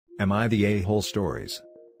Am I the a-hole stories?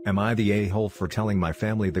 Am I the a-hole for telling my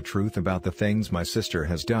family the truth about the things my sister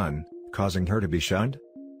has done, causing her to be shunned?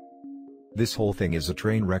 This whole thing is a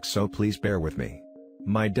train wreck, so please bear with me.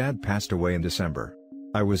 My dad passed away in December.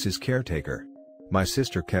 I was his caretaker. My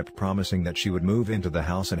sister kept promising that she would move into the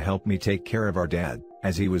house and help me take care of our dad,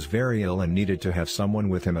 as he was very ill and needed to have someone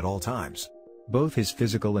with him at all times. Both his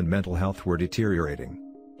physical and mental health were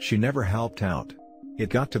deteriorating. She never helped out. It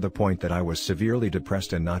got to the point that I was severely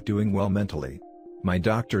depressed and not doing well mentally. My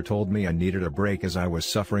doctor told me I needed a break as I was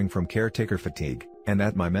suffering from caretaker fatigue, and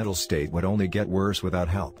that my mental state would only get worse without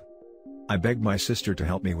help. I begged my sister to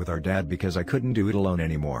help me with our dad because I couldn't do it alone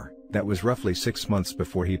anymore. That was roughly 6 months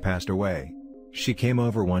before he passed away. She came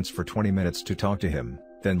over once for 20 minutes to talk to him,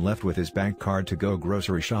 then left with his bank card to go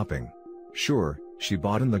grocery shopping. Sure, she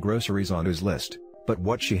bought him the groceries on his list, but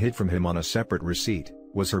what she hid from him on a separate receipt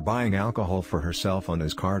was her buying alcohol for herself on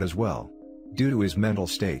his card as well. Due to his mental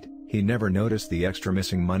state, he never noticed the extra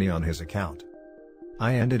missing money on his account.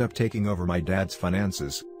 I ended up taking over my dad's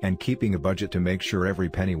finances, and keeping a budget to make sure every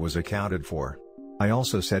penny was accounted for. I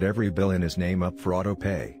also set every bill in his name up for auto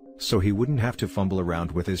pay, so he wouldn't have to fumble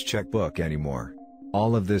around with his checkbook anymore.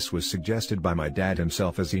 All of this was suggested by my dad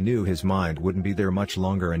himself, as he knew his mind wouldn't be there much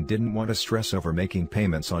longer and didn't want to stress over making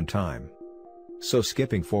payments on time. So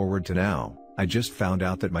skipping forward to now, I just found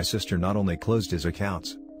out that my sister not only closed his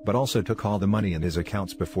accounts, but also took all the money in his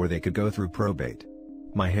accounts before they could go through probate.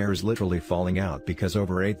 My hair is literally falling out because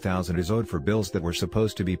over $8,000 is owed for bills that were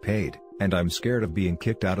supposed to be paid, and I'm scared of being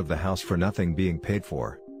kicked out of the house for nothing being paid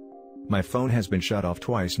for. My phone has been shut off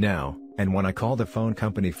twice now, and when I call the phone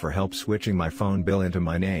company for help switching my phone bill into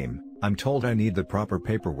my name, I'm told I need the proper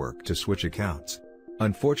paperwork to switch accounts.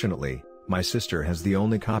 Unfortunately, my sister has the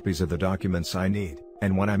only copies of the documents I need,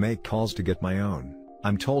 and when I make calls to get my own,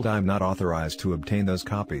 I'm told I'm not authorized to obtain those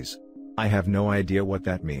copies. I have no idea what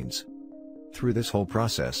that means. Through this whole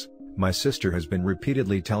process, my sister has been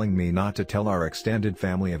repeatedly telling me not to tell our extended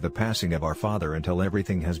family of the passing of our father until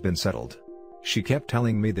everything has been settled. She kept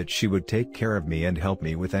telling me that she would take care of me and help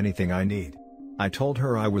me with anything I need. I told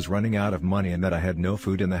her I was running out of money and that I had no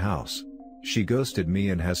food in the house. She ghosted me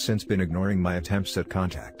and has since been ignoring my attempts at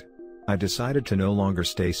contact. I decided to no longer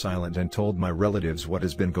stay silent and told my relatives what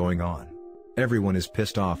has been going on. Everyone is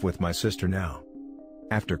pissed off with my sister now.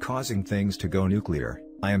 After causing things to go nuclear,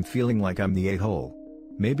 I am feeling like I'm the a-hole.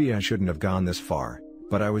 Maybe I shouldn't have gone this far,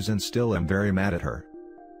 but I was and still am very mad at her.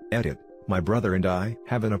 Edit. My brother and I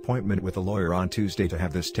have an appointment with a lawyer on Tuesday to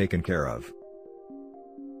have this taken care of.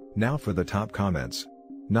 Now for the top comments.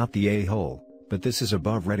 Not the a-hole, but this is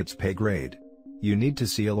above Reddit's pay grade. You need to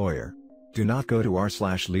see a lawyer. Do not go to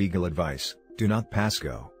r/legal advice, do not pass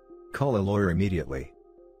go. Call a lawyer immediately.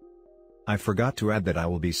 I forgot to add that I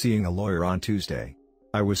will be seeing a lawyer on Tuesday.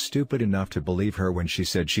 I was stupid enough to believe her when she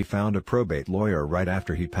said she found a probate lawyer right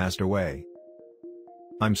after he passed away.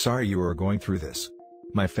 I'm sorry you are going through this.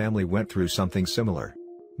 My family went through something similar.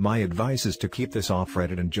 My advice is to keep this off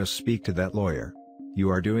Reddit and just speak to that lawyer. You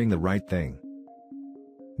are doing the right thing.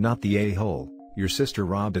 Not the a-hole, your sister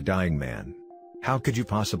robbed a dying man. How could you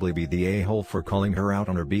possibly be the a-hole for calling her out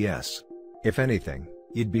on her BS? If anything,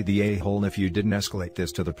 you'd be the a-hole if you didn't escalate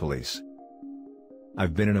this to the police.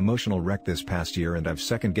 I've been an emotional wreck this past year and I've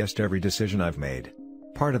second-guessed every decision I've made.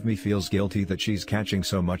 Part of me feels guilty that she's catching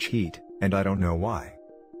so much heat, and I don't know why.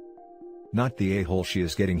 Not the a-hole, she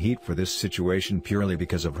is getting heat for this situation purely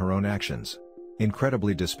because of her own actions.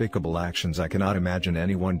 Incredibly despicable actions I cannot imagine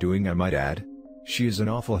anyone doing, I might add. She is an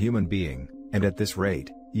awful human being, and at this rate,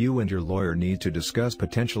 you and your lawyer need to discuss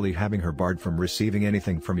potentially having her barred from receiving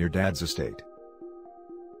anything from your dad's estate.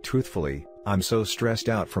 Truthfully, I'm so stressed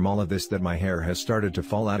out from all of this that my hair has started to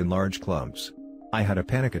fall out in large clumps. I had a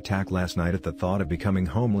panic attack last night at the thought of becoming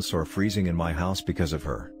homeless or freezing in my house because of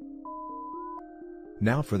her.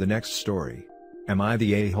 Now for the next story. Am I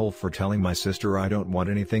the a-hole for telling my sister I don't want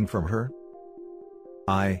anything from her?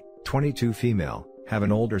 I, 22 female, have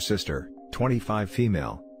an older sister, 25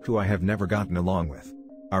 female, who I have never gotten along with.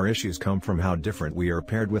 Our issues come from how different we are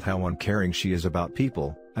paired with how uncaring she is about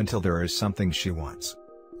people, until there is something she wants.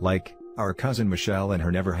 Like, our cousin Michelle and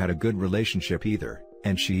her never had a good relationship either,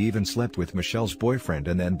 and she even slept with Michelle's boyfriend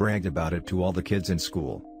and then bragged about it to all the kids in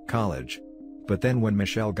school, college. But then when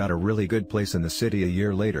Michelle got a really good place in the city a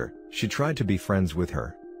year later, she tried to be friends with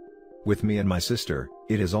her. With me and my sister,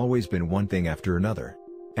 it has always been one thing after another.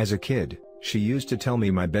 As a kid, she used to tell me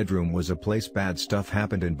my bedroom was a place bad stuff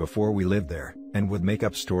happened in before we lived there, and would make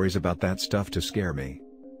up stories about that stuff to scare me.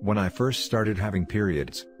 When I first started having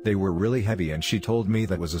periods, they were really heavy and she told me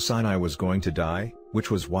that was a sign I was going to die, which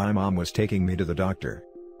was why Mom was taking me to the doctor.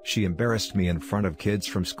 She embarrassed me in front of kids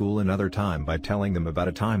from school another time by telling them about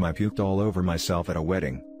a time I puked all over myself at a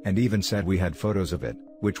wedding, and even said we had photos of it,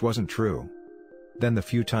 which wasn't true. Then the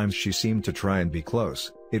few times she seemed to try and be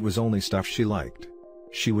close, it was only stuff she liked.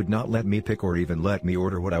 She would not let me pick or even let me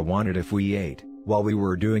order what I wanted if we ate, while we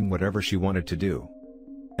were doing whatever she wanted to do.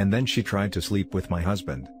 And then she tried to sleep with my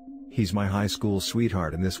husband. He's my high school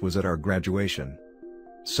sweetheart and this was at our graduation.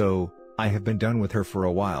 So, I have been done with her for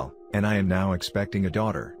a while, and I am now expecting a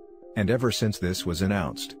daughter. And ever since this was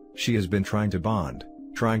announced, she has been trying to bond,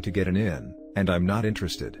 trying to get an in, and I'm not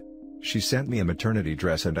interested. She sent me a maternity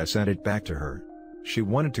dress and I sent it back to her. She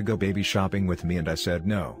wanted to go baby shopping with me and I said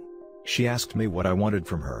no. She asked me what I wanted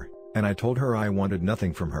from her, and I told her I wanted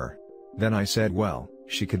nothing from her. Then I said well,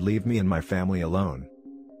 she could leave me and my family alone.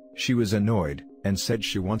 She was annoyed, and said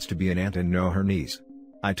she wants to be an aunt and know her niece.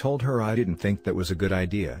 I told her I didn't think that was a good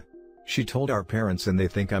idea. She told our parents and they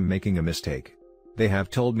think I'm making a mistake. They have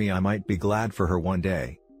told me I might be glad for her one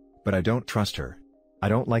day. But I don't trust her. I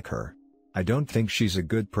don't like her. I don't think she's a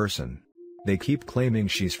good person. They keep claiming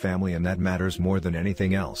she's family and that matters more than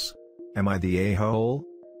anything else. Am I the a-hole?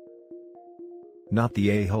 Not the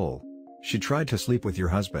a-hole. She tried to sleep with your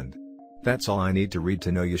husband. That's all I need to read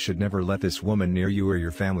to know you should never let this woman near you or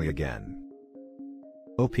your family again.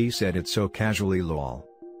 OP said it so casually lol.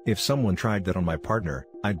 If someone tried that on my partner,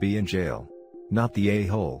 I'd be in jail. Not the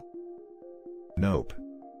a-hole. Nope.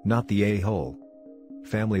 Not the a-hole.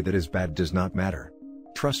 Family that is bad does not matter.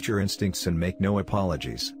 Trust your instincts and make no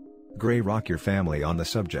apologies. Gray rock your family on the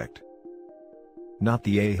subject. Not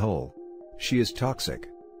the a-hole. She is toxic.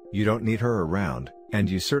 You don't need her around, and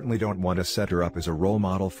you certainly don't want to set her up as a role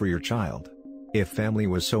model for your child. If family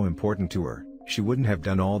was so important to her, she wouldn't have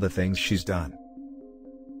done all the things she's done.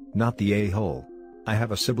 Not the a-hole. I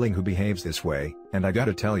have a sibling who behaves this way, and I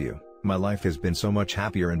gotta tell you, my life has been so much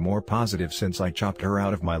happier and more positive since I chopped her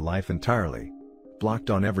out of my life entirely.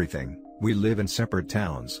 Blocked on everything, we live in separate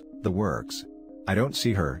towns, the works. I don't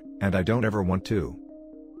see her, and I don't ever want to.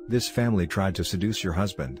 This family tried to seduce your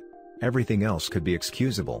husband. Everything else could be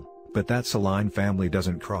excusable, but that's a line family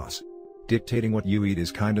doesn't cross. Dictating what you eat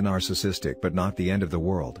is kinda narcissistic but not the end of the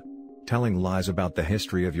world. Telling lies about the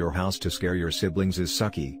history of your house to scare your siblings is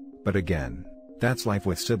sucky, but again, that's life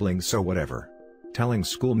with siblings so whatever. Telling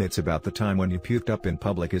schoolmates about the time when you puked up in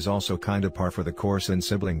public is also kinda par for the course in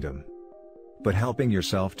siblingdom. But helping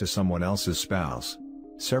yourself to someone else's spouse.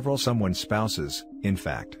 Someone's spouses, in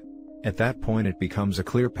fact. At that point it becomes a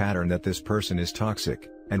clear pattern that this person is toxic,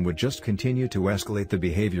 and would just continue to escalate the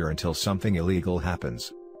behavior until something illegal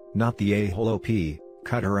happens. Not the a-hole OP,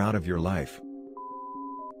 cut her out of your life.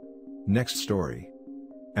 Next story.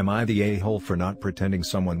 Am I the a-hole for not pretending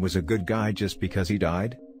someone was a good guy just because he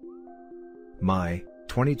died? My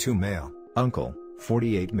 22 male uncle,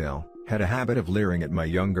 48 mil, had a habit of leering at my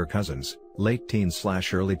younger cousins, late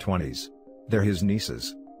teens/early 20s. They're his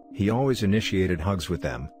nieces. He always initiated hugs with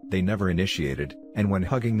them, they never initiated, and when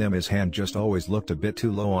hugging them his hand just always looked a bit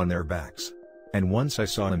too low on their backs. And once I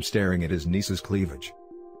saw him staring at his niece's cleavage.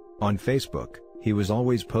 On Facebook, he was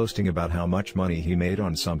always posting about how much money he made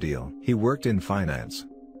on some deal. He worked in finance.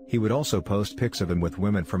 He would also post pics of him with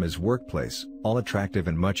women from his workplace, all attractive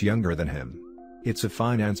and much younger than him. It's a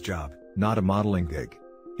finance job, not a modeling gig.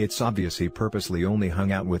 It's obvious he purposely only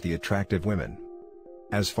hung out with the attractive women.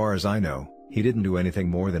 As far as I know, he didn't do anything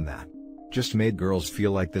more than that. Just made girls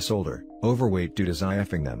feel like this older, overweight dude is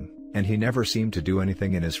IFing them, and he never seemed to do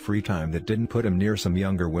anything in his free time that didn't put him near some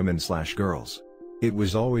younger women/girls. It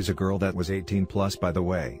was always a girl that was 18+ by the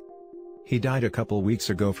way. He died a couple weeks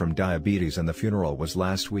ago from diabetes and the funeral was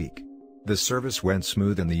last week. The service went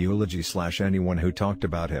smooth and the eulogy/anyone who talked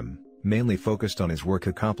about him, mainly focused on his work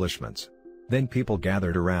accomplishments. Then people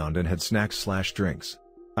gathered around and had snacks/drinks.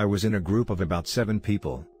 I was in a group of about 7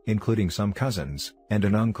 people, including some cousins, and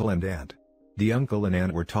an uncle and aunt. The uncle and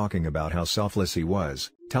aunt were talking about how selfless he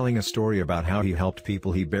was, telling a story about how he helped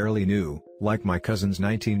people he barely knew, like my cousin's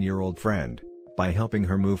 19-year-old friend, by helping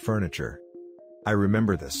her move furniture. I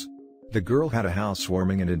remember this. The girl had a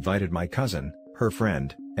housewarming and invited my cousin, her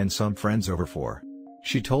friend, and some friends over for.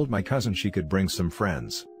 She told my cousin she could bring some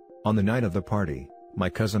friends. On the night of the party, my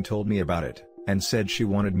cousin told me about it, and said she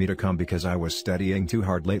wanted me to come because I was studying too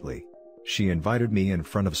hard lately. She invited me in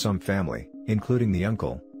front of some family, including the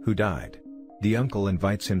uncle, who died. The uncle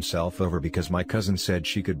invites himself over because my cousin said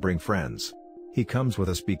she could bring friends. He comes with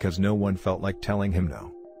us because no one felt like telling him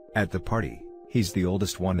no. At the party, he's the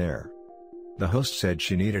oldest one there. The host said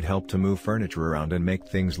she needed help to move furniture around and make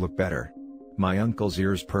things look better. My uncle's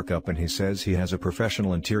ears perk up and he says he has a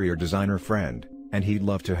professional interior designer friend, and he'd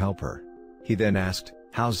love to help her. He then asked,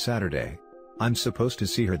 "How's Saturday? I'm supposed to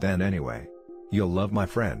see her then anyway." "You'll love my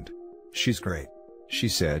friend. She's great." She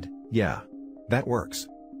said, "Yeah. That works."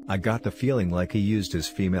 I got the feeling like he used his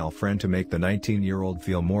female friend to make the 19-year-old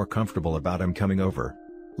feel more comfortable about him coming over.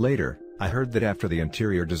 Later, I heard that after the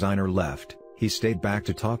interior designer left, he stayed back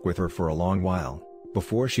to talk with her for a long while,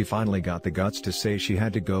 before she finally got the guts to say she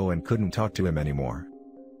had to go and couldn't talk to him anymore.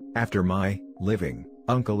 After my living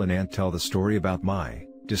uncle and aunt tell the story about my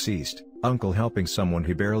deceased uncle helping someone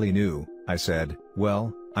he barely knew, I said,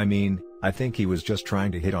 "Well, I think he was just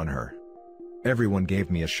trying to hit on her." Everyone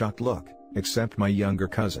gave me a shocked look, except my younger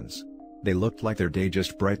cousins. They looked like their day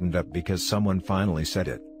just brightened up because someone finally said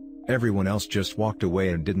it. Everyone else just walked away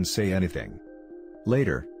and didn't say anything.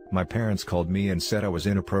 Later, my parents called me and said I was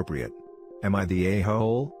inappropriate. Am I the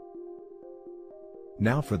a-hole?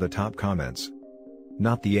 Now for the top comments.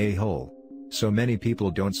 Not the a-hole. So many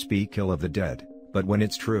people don't speak ill of the dead, but when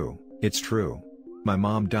it's true, it's true. My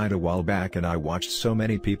mom died a while back and I watched so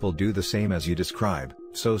many people do the same as you describe,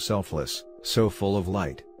 so selfless, so full of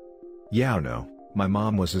light. Yeah, no, my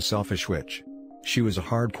mom was a selfish witch. She was a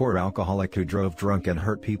hardcore alcoholic who drove drunk and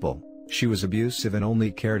hurt people, she was abusive and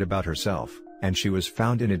only cared about herself, and she was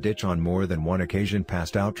found in a ditch on more than one occasion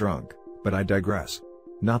passed out drunk, but I digress.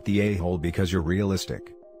 Not the a-hole because you're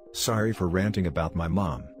realistic. Sorry for ranting about my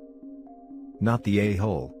mom. Not the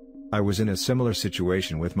a-hole. I was in a similar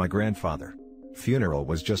situation with my grandfather. Funeral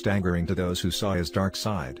was just angering to those who saw his dark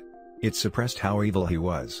side. It suppressed how evil he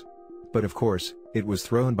was. But of course, it was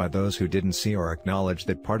thrown by those who didn't see or acknowledge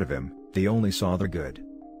that part of him, they only saw the good.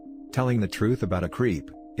 Telling the truth about a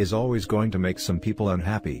creep is always going to make some people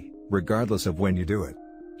unhappy, regardless of when you do it.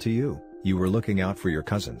 To you, you were looking out for your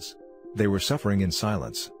cousins. They were suffering in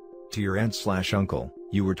silence. To your aunt/uncle,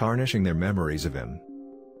 you were tarnishing their memories of him.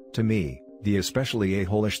 To me, the especially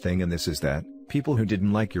a-hole-ish thing in this is that, people who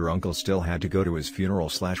didn't like your uncle still had to go to his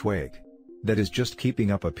funeral/wake. That is just keeping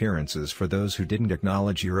up appearances for those who didn't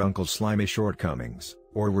acknowledge your uncle's slimy shortcomings,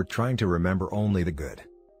 or were trying to remember only the good.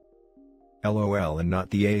 LOL and not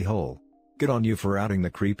the a-hole. Good on you for outing the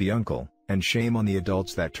creepy uncle, and shame on the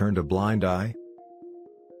adults that turned a blind eye.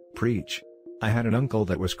 Preach. I had an uncle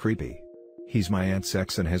that was creepy. He's my aunt's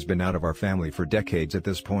ex and has been out of our family for decades at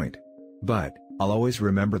this point. But, I'll always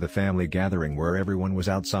remember the family gathering where everyone was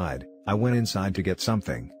outside. I went inside to get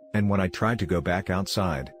something, and when I tried to go back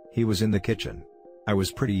outside, he was in the kitchen. I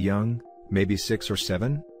was pretty young, maybe 6 or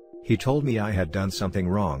 7. He told me I had done something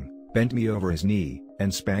wrong, bent me over his knee,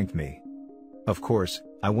 and spanked me. Of course,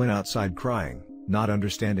 I went outside crying, not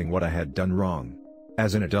understanding what I had done wrong.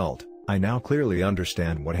 As an adult, I now clearly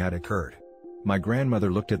understand what had occurred. My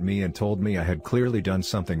grandmother looked at me and told me I had clearly done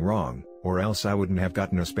something wrong, or else I wouldn't have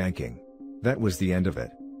gotten a spanking. That was the end of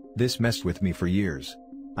it. This messed with me for years.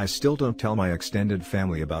 I still don't tell my extended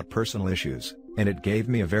family about personal issues, and it gave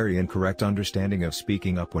me a very incorrect understanding of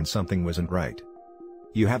speaking up when something wasn't right.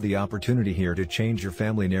 You have the opportunity here to change your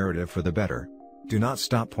family narrative for the better. Do not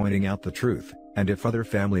stop pointing out the truth, and if other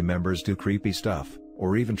family members do creepy stuff,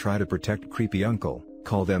 or even try to protect creepy uncle,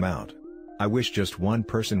 call them out. I wish just one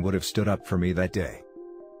person would have stood up for me that day.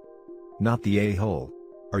 Not the a-hole.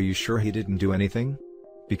 Are you sure he didn't do anything?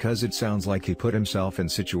 Because it sounds like he put himself in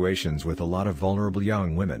situations with a lot of vulnerable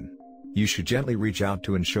young women. You should gently reach out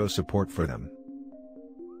to and show support for them.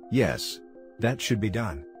 Yes. That should be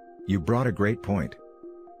done. You brought a great point.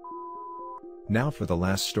 Now for the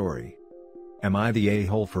last story. Am I the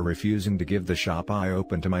a-hole for refusing to give the shop I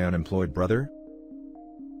opened to my unemployed brother?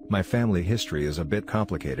 My family history is a bit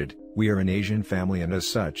complicated. We are an Asian family and as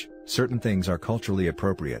such, certain things are culturally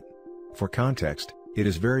appropriate. For context, it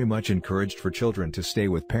is very much encouraged for children to stay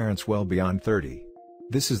with parents well beyond 30.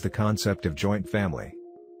 This is the concept of joint family.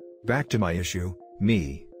 Back to my issue,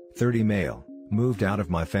 me, 30 male, moved out of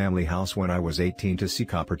my family house when I was 18 to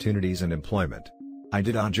seek opportunities and employment. I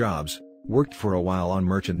did odd jobs, worked for a while on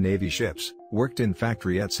merchant navy ships, worked in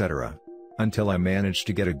factory etc. Until I managed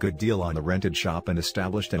to get a good deal on the rented shop and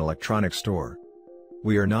established an electronics store.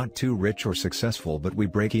 We are not too rich or successful but we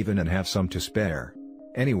break even and have some to spare.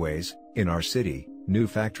 Anyways, in our city, new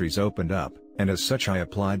factories opened up, and as such I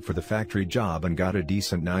applied for the factory job and got a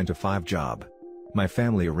decent 9-to-5 job. My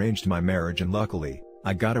family arranged my marriage and luckily,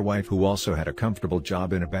 I got a wife who also had a comfortable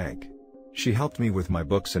job in a bank. She helped me with my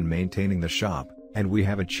books and maintaining the shop, and we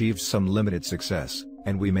have achieved some limited success,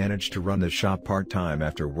 and we managed to run the shop part-time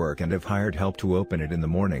after work and have hired help to open it in the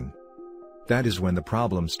morning. That is when the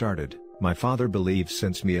problem started. My father believes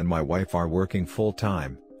since me and my wife are working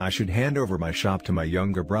full-time, I should hand over my shop to my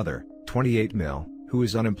younger brother, 28 mil, who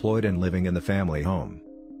is unemployed and living in the family home.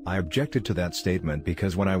 I objected to that statement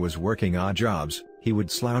because when I was working odd jobs, he would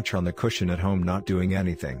slouch on the cushion at home not doing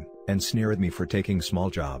anything, and sneer at me for taking small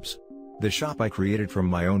jobs. The shop I created from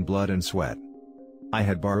my own blood and sweat. I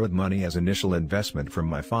had borrowed money as initial investment from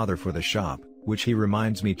my father for the shop, which he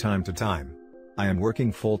reminds me time to time. I am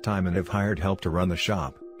working full-time and have hired help to run the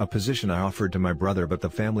shop, a position I offered to my brother, but the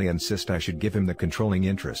family insist I should give him the controlling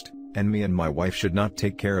interest, and me and my wife should not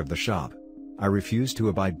take care of the shop. I refuse to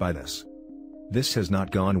abide by this. This has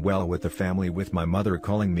not gone well with the family, with my mother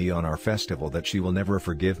calling me on our festival that she will never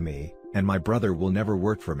forgive me, and my brother will never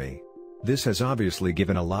work for me. This has obviously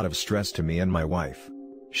given a lot of stress to me and my wife.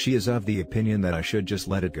 She is of the opinion that I should just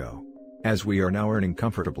let it go, as we are now earning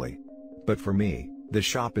comfortably. But for me, the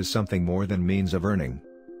shop is something more than means of earning.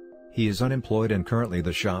 He is unemployed and currently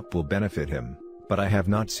the shop will benefit him, but I have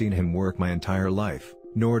not seen him work my entire life,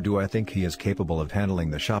 nor do I think he is capable of handling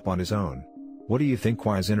the shop on his own. What do you think,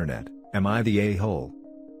 wise internet? Am I the a-hole?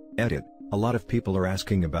 Edit. A lot of people are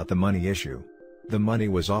asking about the money issue. The money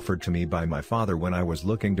was offered to me by my father when I was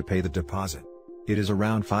looking to pay the deposit. It is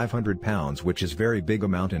around £500, which is very big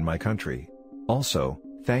amount in my country. Also,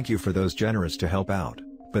 thank you for those generous to help out,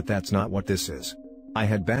 but that's not what this is. I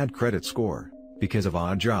had bad credit score, because of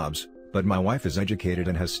odd jobs, but my wife is educated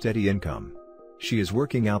and has steady income. She is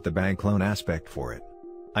working out the bank loan aspect for it.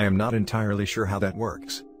 I am not entirely sure how that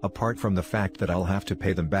works, apart from the fact that I'll have to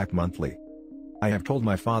pay them back monthly. I have told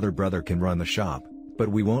my brother can run the shop, but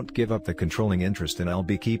we won't give up the controlling interest and I'll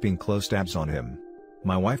be keeping close tabs on him.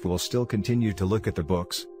 My wife will still continue to look at the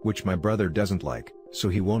books, which my brother doesn't like, so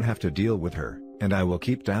he won't have to deal with her, and I will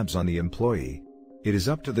keep tabs on the employee. It is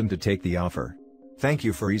up to them to take the offer. Thank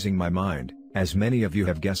you for easing my mind. As many of you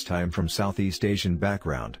have guessed, I am from Southeast Asian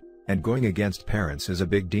background, and going against parents is a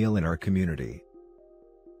big deal in our community.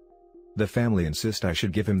 The family insist I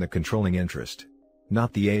should give him the controlling interest.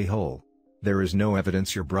 Not the a-hole. There is no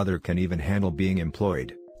evidence your brother can even handle being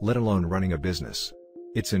employed, let alone running a business.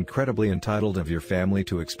 It's incredibly entitled of your family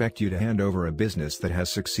to expect you to hand over a business that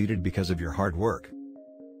has succeeded because of your hard work.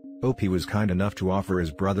 Hope he was kind enough to offer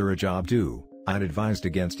his brother a job too. I'd advised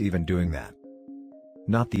against even doing that.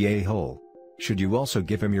 Not the a-hole. Should you also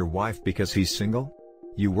give him your wife because he's single?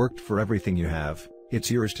 You worked for everything you have,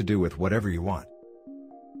 it's yours to do with whatever you want.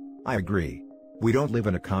 I agree. We don't live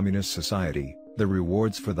in a communist society. The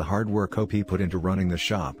rewards for the hard work Hope he put into running the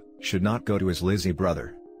shop should not go to his lazy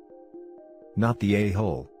brother. Not the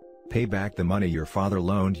a-hole. Pay back the money your father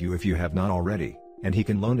loaned you if you have not already, and he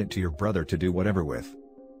can loan it to your brother to do whatever with.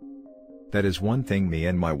 That is one thing me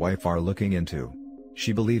and my wife are looking into.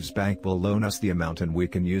 She believes bank will loan us the amount and we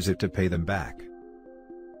can use it to pay them back.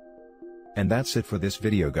 And that's it for this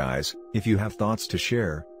video, guys. If you have thoughts to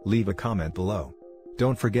share, leave a comment below.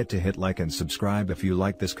 Don't forget to hit like and subscribe if you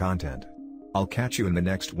like this content. I'll catch you in the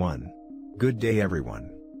next one. Good day,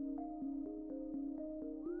 everyone.